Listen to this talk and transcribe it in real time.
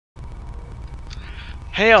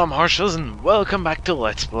Hey, I'm Harshals and welcome back to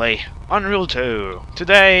Let's Play Unreal 2.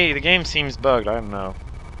 Today, the game seems bugged, I don't know.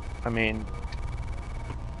 I mean,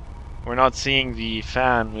 we're not seeing the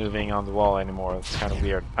fan moving on the wall anymore, it's kind of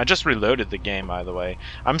weird. I just reloaded the game, by the way.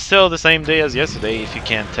 I'm still the same day as yesterday, if you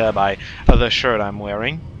can't tell by the shirt I'm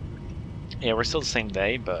wearing. Yeah, we're still the same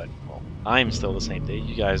day, but, well, I'm still the same day.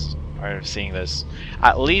 You guys are seeing this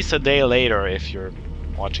at least a day later if you're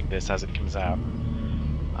watching this as it comes out.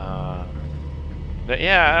 But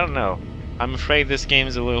yeah, I don't know. I'm afraid this game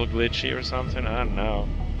is a little glitchy or something. I don't know.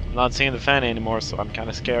 I'm not seeing the fan anymore, so I'm kind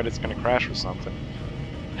of scared it's gonna crash or something.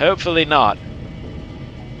 Hopefully not.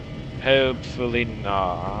 Hopefully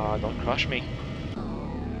not. Don't crush me.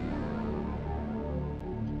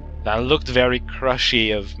 That looked very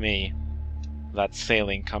crushy of me. That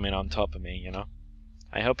sailing coming on top of me, you know?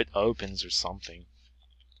 I hope it opens or something.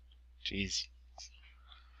 Jeez.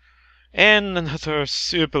 And another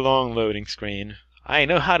super long loading screen. I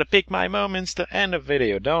know how to pick my moments to end a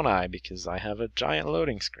video, don't I? Because I have a giant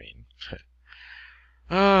loading screen.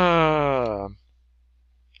 I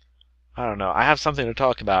don't know. I have something to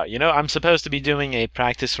talk about. You know, I'm supposed to be doing a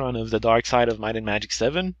practice run of the Dark Side of Might and Magic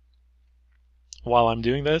 7 while I'm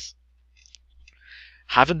doing this.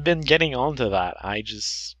 Haven't been getting onto that. I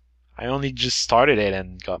only just started it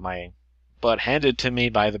and got my butt handed to me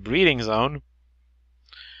by the Breeding Zone.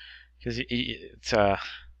 Because it's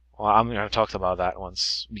well, I'm going to talk about that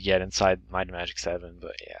once we get inside Might and Magic 7,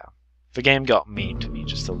 but yeah. The game got mean to me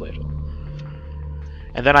just a little.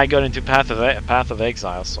 And then I got into Path of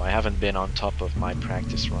Exile, so I haven't been on top of my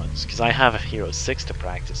practice runs. Because I have a Hero 6 to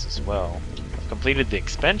practice as well. I've completed the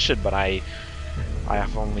expansion, but I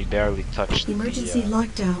have only barely touched Emergency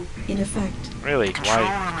lockdown in effect. Really? The control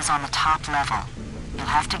Why? room is on the top level. You'll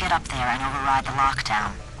have to get up there and override the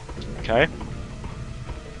lockdown. Okay.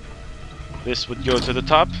 This would go to the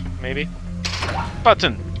top, maybe?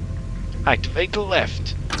 Button! Activate the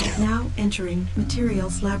left. Now entering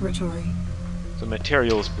materials laboratory. The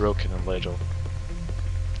material is broken a little.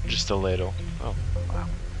 Just a little. Oh, wow.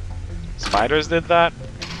 Spiders did that?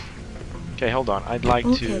 Okay, hold on. I'd like to...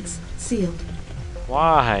 Bulkheads sealed.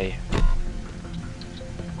 Why?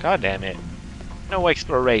 God damn it. No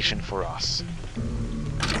exploration for us.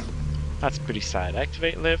 That's pretty sad.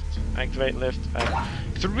 Activate lift. Activate lift.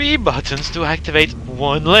 3 buttons to activate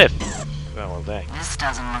 1 lift. Oh, well, dang. This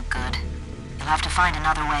doesn't look good. You'll have to find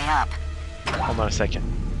another way up. Hold on a second.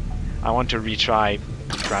 I want to retry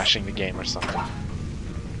crashing the game or something.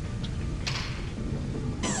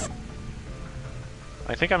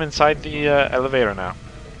 I think I'm inside the elevator now.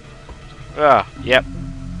 Yep.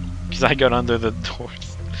 Because I got under the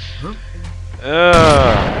doors.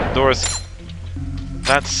 Doors.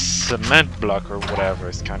 That cement block or whatever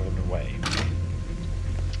is kind of in the way.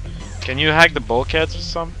 Can you hack the bulkheads or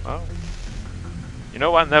something? Oh. You know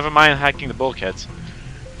what? Never mind hacking the bulkheads.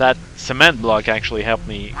 That cement block actually helped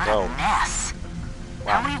me What go. a mess.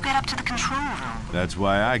 How will you get up to the control room? That's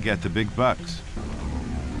why I get the big bucks.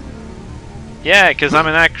 Yeah, because I'm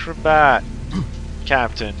an acrobat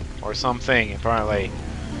captain or something, apparently.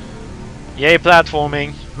 Yay,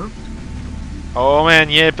 platforming. Oh man,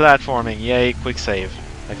 yay, platforming. Yay, quick save.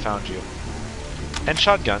 I found you. And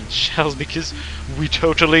shotgun shells, because we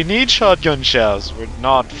totally need shotgun shells. We're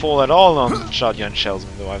not full at all on shotgun shells,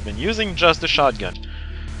 even though I've been using just the shotgun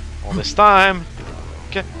all this time.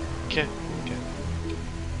 Okay.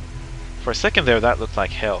 For a second there, that looked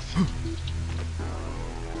like health.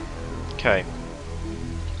 Okay.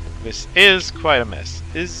 This is quite a mess.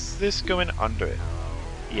 Is this going under it?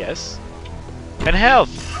 Yes. And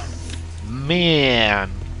health!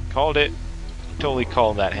 Man! Called it. Totally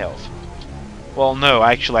called that health. Well, no,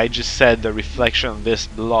 actually, I just said the reflection of this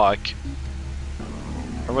block.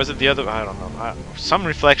 Or was it the other? I don't know. Some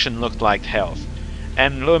reflection looked like health.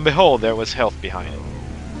 And lo and behold, there was health behind it.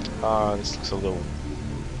 This looks a little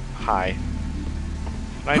high.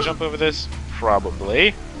 Can I jump over this?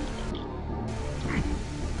 Probably.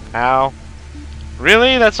 Ow.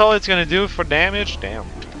 Really? That's all it's gonna do for damage? Damn.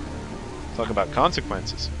 Talk about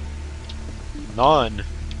consequences. None.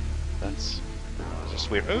 That's just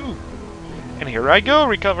weird. Ooh! And here I go!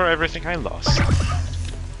 Recover everything I lost.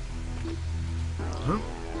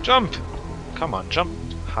 Jump! Come on, jump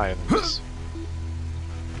higher than this.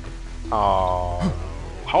 Oh.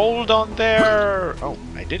 Hold on there! Oh,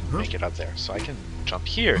 I didn't make it up there, so I can jump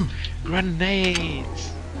here.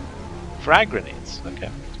 Grenades! Frag grenades.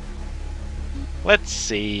 Okay. Let's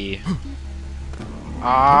see.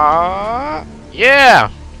 Yeah!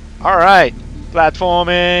 Alright.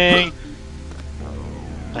 Platforming!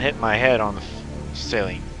 I hit my head on the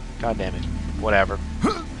ceiling. God damn it. Whatever.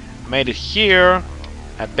 Made it here.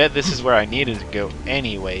 I bet this is where I needed to go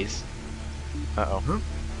anyways. Uh-oh.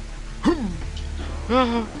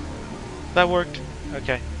 That worked.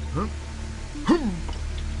 Okay.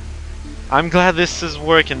 I'm glad this is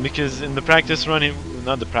working, because in the practice run,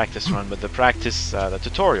 not the practice run, but the practice, the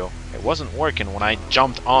tutorial, it wasn't working when I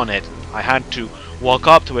jumped on it. I had to walk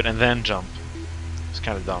up to it and then jump. It's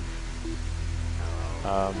kind of dumb.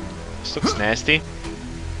 This looks nasty.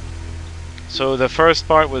 So the first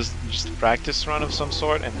part was just a practice run of some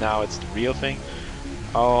sort, and now it's the real thing.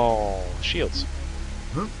 Oh, shields.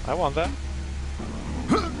 I want that.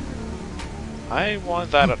 I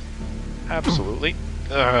want that. Absolutely.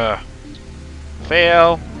 Ugh.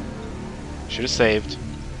 Fail. Should have saved.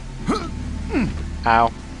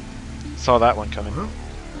 Ow. Saw that one coming.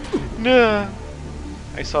 No.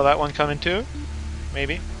 I saw that one coming too.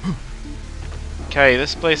 Maybe. Okay,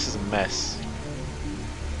 this place is a mess.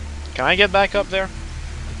 Can I get back up there?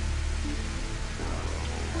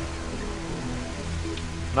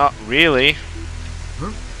 Not really.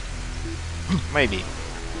 Maybe.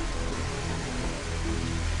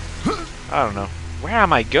 I don't know. Where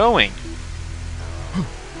am I going?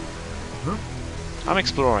 I'm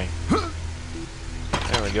exploring.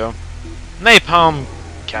 There we go. Napalm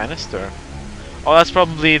canister. Oh, that's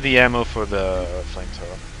probably the ammo for the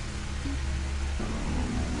flamethrower.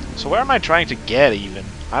 So where am I trying to get even?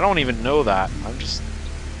 I don't even know that. I'm just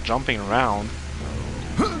jumping around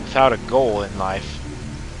without a goal in life.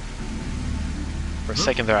 For a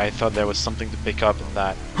second there I thought there was something to pick up on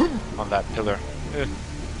that pillar. Ugh.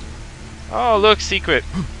 Oh look, secret!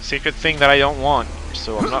 Secret thing that I don't want,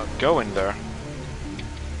 so I'm not going there.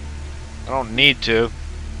 I don't need to.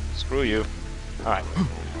 Screw you. Alright.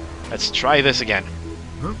 Let's try this again.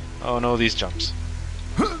 Oh no, these jumps.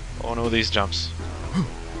 Oh no, these jumps.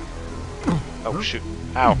 Oh shoot.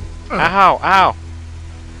 Ow. Ow! Ow!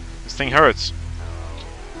 This thing hurts.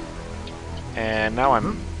 And now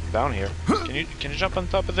I'm down here. Can you jump on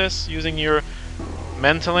top of this using your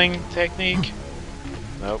mentaling technique?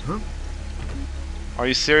 Nope. Are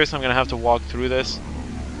you serious? I'm gonna have to walk through this?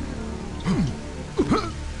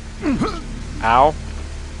 Ow.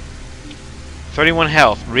 31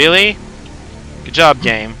 health. Really? Good job,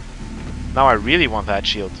 game. Now I really want that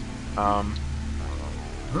shield.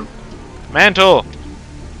 Mantle!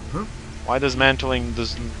 Why does mantling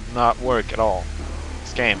not work at all?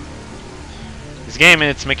 This game. This game and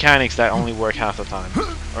its mechanics that only work half the time.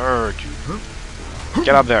 Urge.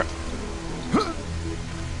 Get up there.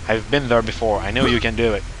 I've been there before. I know you can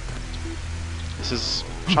do it. This is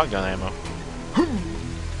shotgun ammo.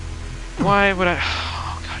 Why would I...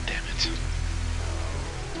 Oh, god damn it.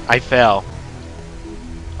 I fell.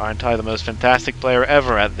 Aren't I the most fantastic player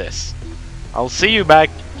ever at this? I'll see you back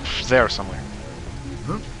there somewhere.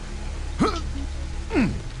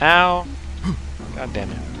 Ow. God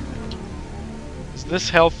damn it. Is this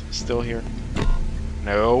health still here?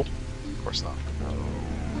 No. Of course not.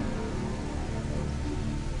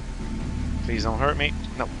 Please don't hurt me.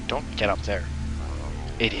 No, don't get up there.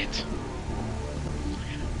 Idiot.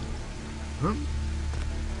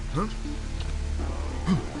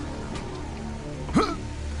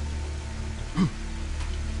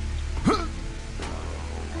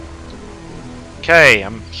 Okay,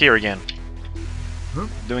 I'm here again.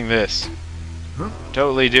 Doing this.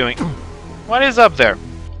 Totally doing... What is up there?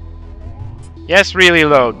 Yes, really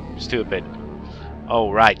load. Stupid.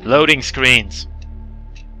 Oh, right. Loading screens.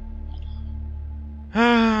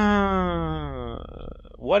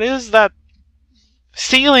 What is that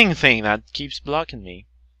ceiling thing that keeps blocking me?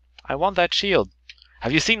 I want that shield.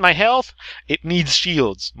 Have you seen my health? It needs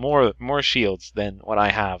shields. More shields than what I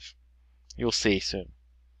have. You'll see soon.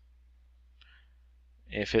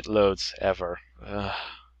 If it loads ever.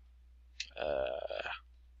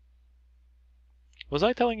 Was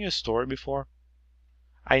I telling you a story before?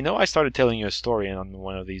 I know I started telling you a story on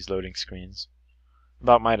one of these loading screens.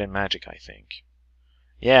 About Might and Magic, I think.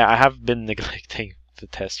 Yeah, I have been neglecting the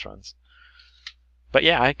test runs. But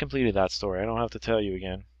yeah, I completed that story. I don't have to tell you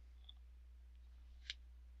again.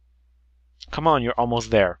 Come on, you're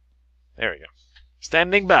almost there. There we go.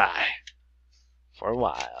 Standing by. For a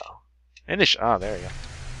while. Finish. Ah, there you go.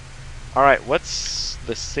 Alright, what's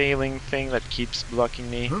the sailing thing that keeps blocking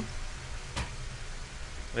me?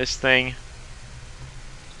 This thing.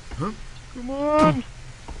 Come on!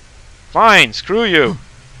 Fine, screw you!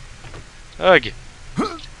 Ugh.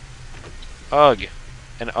 Ugh.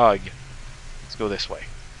 And ugh. Let's go this way.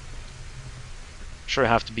 I'm sure I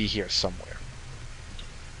have to be here somewhere.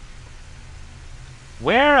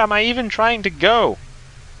 Where am I even trying to go?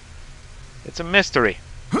 It's a mystery.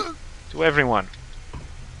 To everyone.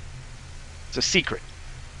 It's a secret.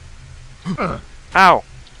 Ow!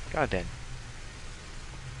 God damn.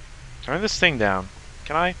 Turn this thing down.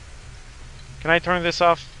 Can I? Can I turn this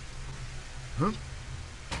off? Huh?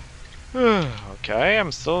 Okay,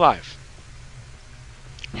 I'm still alive.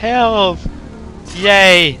 Health!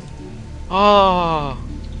 Yay! Oh!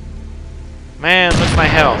 Man, look at my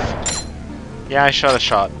health. Yeah, I shot a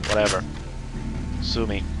shot. Whatever. Sue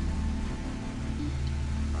me.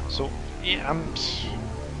 So, yeah,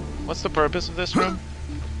 what's the purpose of this room?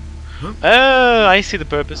 Oh, I see the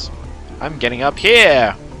purpose. I'm getting up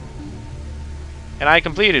here! And I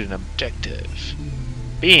completed an objective.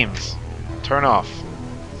 Beams. Turn off.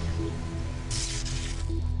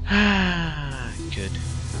 Good.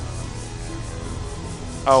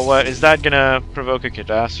 Oh, what? Is that gonna provoke a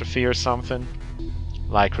catastrophe or something?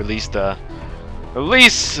 Like, release the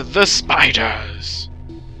spiders!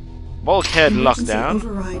 Bulkhead Emergency lockdown.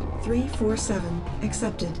 Override 347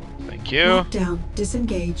 accepted. Thank you. Lockdown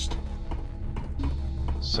disengaged.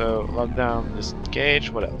 So, lockdown, disengage.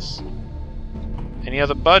 What else? Any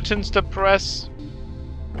other buttons to press?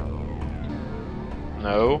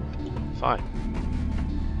 No. Fine.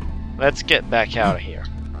 Let's get back out of here.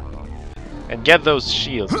 And get those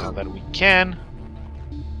shields now that we can.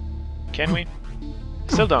 Can we?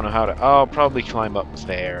 Still don't know how to... Oh, probably climb up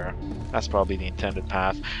there. That's probably the intended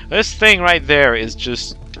path. This thing right there is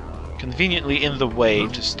just conveniently in the way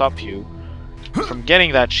to stop you from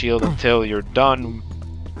getting that shield until you're done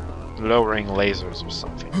lowering lasers or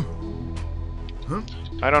something.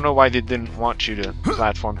 I don't know why they didn't want you to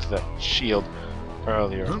platform to that shield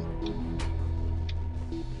earlier.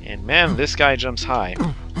 And man, this guy jumps high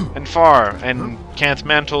and far and can't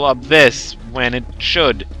mantle up this when it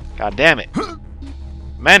should. God damn it.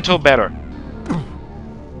 Mantle better.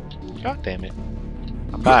 God damn it.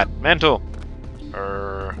 I'm bad. Mantle.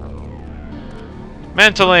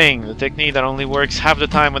 Mantling! The technique that only works half the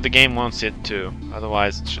time when the game wants it to.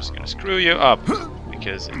 Otherwise, it's just gonna screw you up.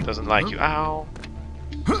 Because it doesn't like you. Ow!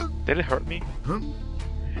 Did it hurt me?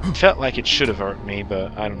 It felt like it should have hurt me,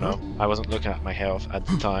 but I don't know. I wasn't looking at my health at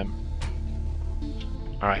the time.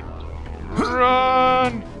 Alright.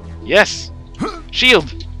 Run! Yes!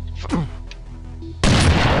 Shield!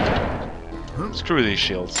 Screw these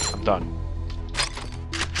shields. I'm done.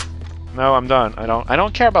 No, I'm done. I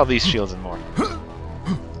don't care about these shields anymore.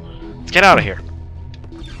 Let's get out of here.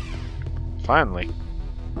 Finally.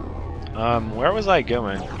 Where was I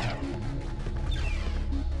going?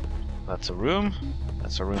 That's a room.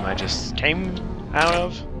 That's a room I just came out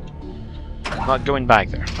of. Not going back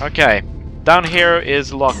there. Okay. Down here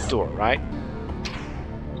is a locked door, right?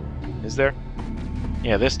 Is there?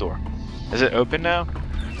 Yeah, this door. Is it open now?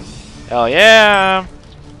 Hell yeah!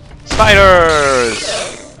 Spiders!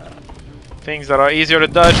 Things that are easier to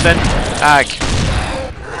dodge than... Ag.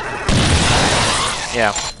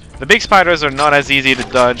 Yeah. The big spiders are not as easy to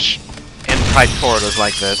dodge in tight corridors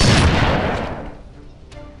like this.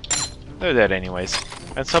 They're dead anyways.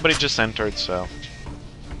 And somebody just entered, so...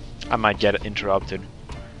 I might get interrupted.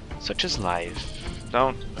 Such is life.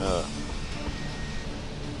 Don't...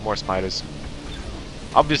 More spiders.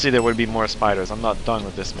 Obviously there would be more spiders. I'm not done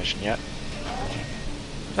with this mission yet.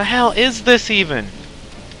 The hell is this even?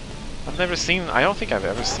 I've never seen... I don't think I've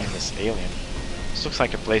ever seen this alien. This looks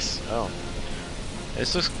like a place... Oh.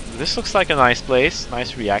 This looks like a nice place.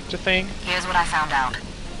 Nice reactor thing. Here's what I found out.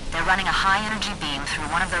 They're running a high-energy beam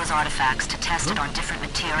through one of those artifacts to test it on different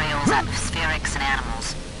materials, atmospherics, and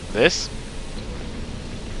animals. This?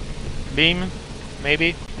 Beam?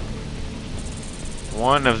 Maybe?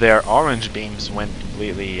 One of their orange beams went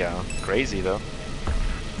completely crazy, though.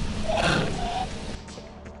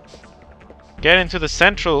 Get into the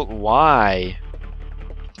central... Why?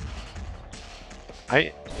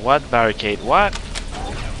 What barricade? What?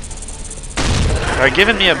 They're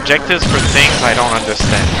giving me objectives for things I don't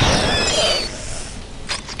understand.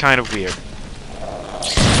 It's kind of weird.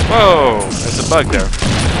 Whoa! There's a bug there.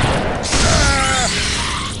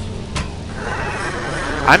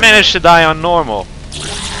 I managed to die on normal.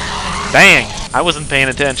 Dang! I wasn't paying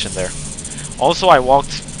attention there. Also, I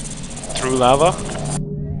walked through lava.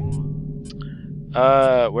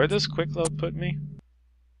 Where does quick load put me?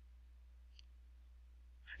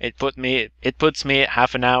 It puts me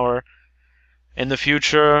half an hour in the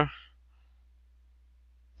future.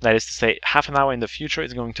 That is to say, half an hour in the future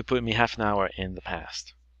is going to put me half an hour in the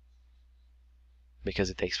past. Because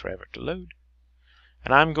it takes forever to load.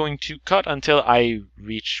 And I'm going to cut until I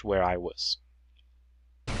reach where I was.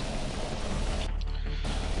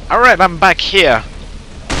 Alright, I'm back here.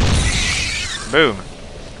 Boom.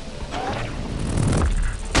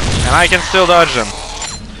 And I can still dodge them.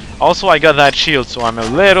 Also, I got that shield, so I'm a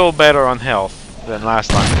little better on health than last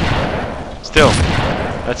time. Still,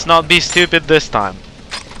 Let's not be stupid this time.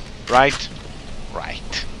 Right?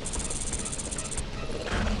 Right.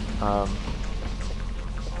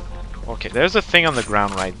 Okay, there's a thing on the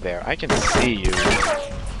ground right there. I can see you.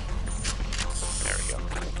 There we go.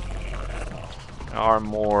 There are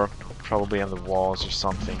more probably on the walls or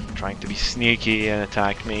something, trying to be sneaky and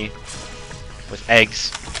attack me with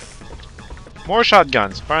eggs. More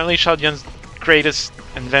shotguns. Apparently shotguns' greatest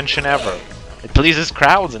invention ever. It pleases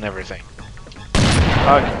crowds and everything.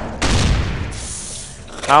 Ugh.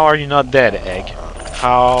 How are you not dead, egg?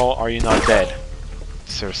 How are you not dead?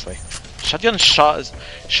 Seriously. Shotgun sucks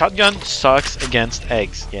against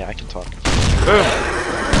eggs. Yeah, I can talk. Boom!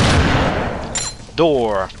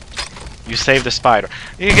 Door. You saved the spider.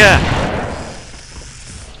 Yiga!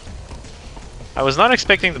 I was not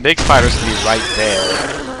expecting the big spiders to be right there.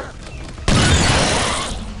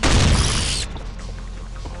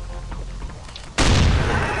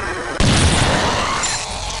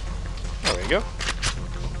 There we go.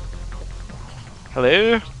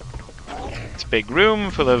 Hello? It's a big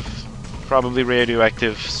room full of probably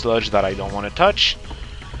radioactive sludge that I don't want to touch.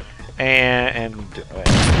 And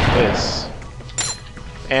this.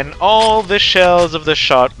 And all the shells of the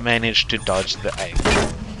shot managed to dodge the egg.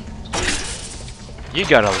 You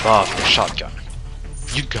gotta love the shotgun.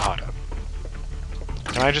 You gotta.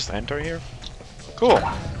 Can I just enter here? Cool.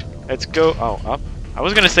 Let's go. Oh, up. I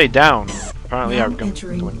was gonna say down. Apparently Now I'm going up.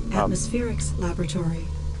 Atmospherics laboratory.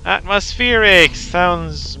 Atmospherics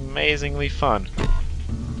sounds amazingly fun.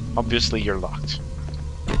 Obviously you're locked.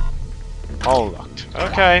 All locked.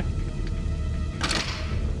 Okay.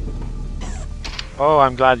 Oh,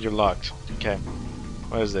 I'm glad you're locked. Okay.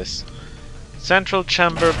 What is this? Central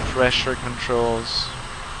chamber pressure controls.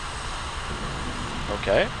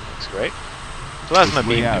 Okay, looks great. Plasma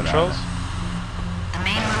beam controls. The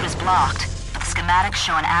main route is blocked, but the schematics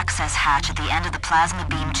show an access hatch at the end of the plasma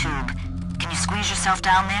beam tube. Can you squeeze yourself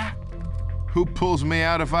down there? Who pulls me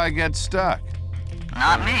out if I get stuck?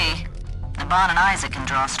 Not me. Naban and Isaac can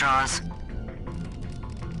draw straws.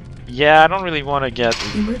 Yeah, I don't really want to get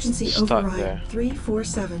Emergency stuck override there.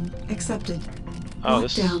 347 accepted. Oh,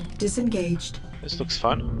 this Lockdown disengaged. looks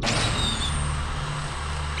fun.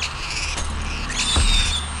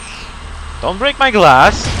 Don't break my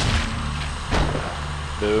glass.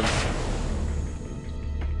 Boom.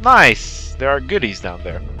 Nice. There are goodies down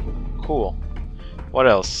there. Cool. What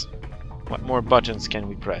else? What more buttons can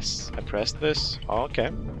we press? I pressed this. Oh, okay.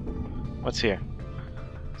 What's here?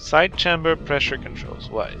 Side chamber pressure controls.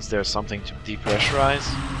 What? Is there something to depressurize?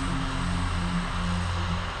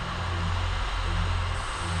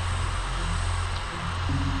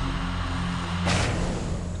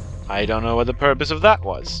 I don't know what the purpose of that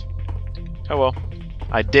was. Oh well.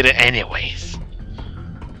 I did it anyways.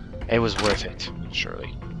 It was worth it,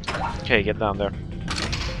 surely. Okay, get down there.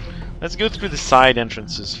 Let's go through the side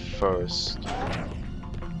entrances first.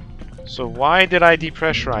 So why did I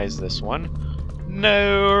depressurize this one?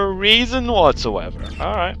 No reason whatsoever.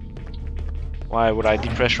 Alright. Why would I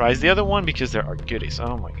depressurize the other one? Because there are goodies.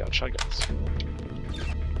 Oh my god, shotguns.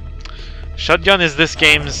 Shotgun is this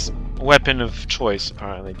game's weapon of choice,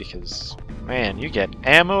 apparently, because, man, you get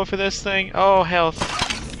ammo for this thing. Oh, health.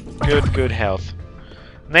 Good health.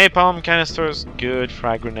 Napalm canisters, good.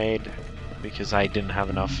 Frag grenade, because I didn't have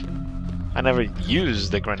enough. I never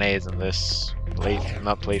used the grenades in this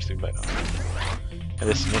playthrough, but in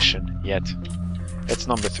this mission yet. It's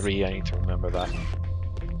number 3, I need to remember that.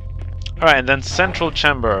 Alright, and then central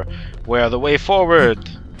chamber, where the way forward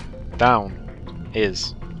down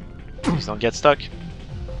is. Please don't get stuck.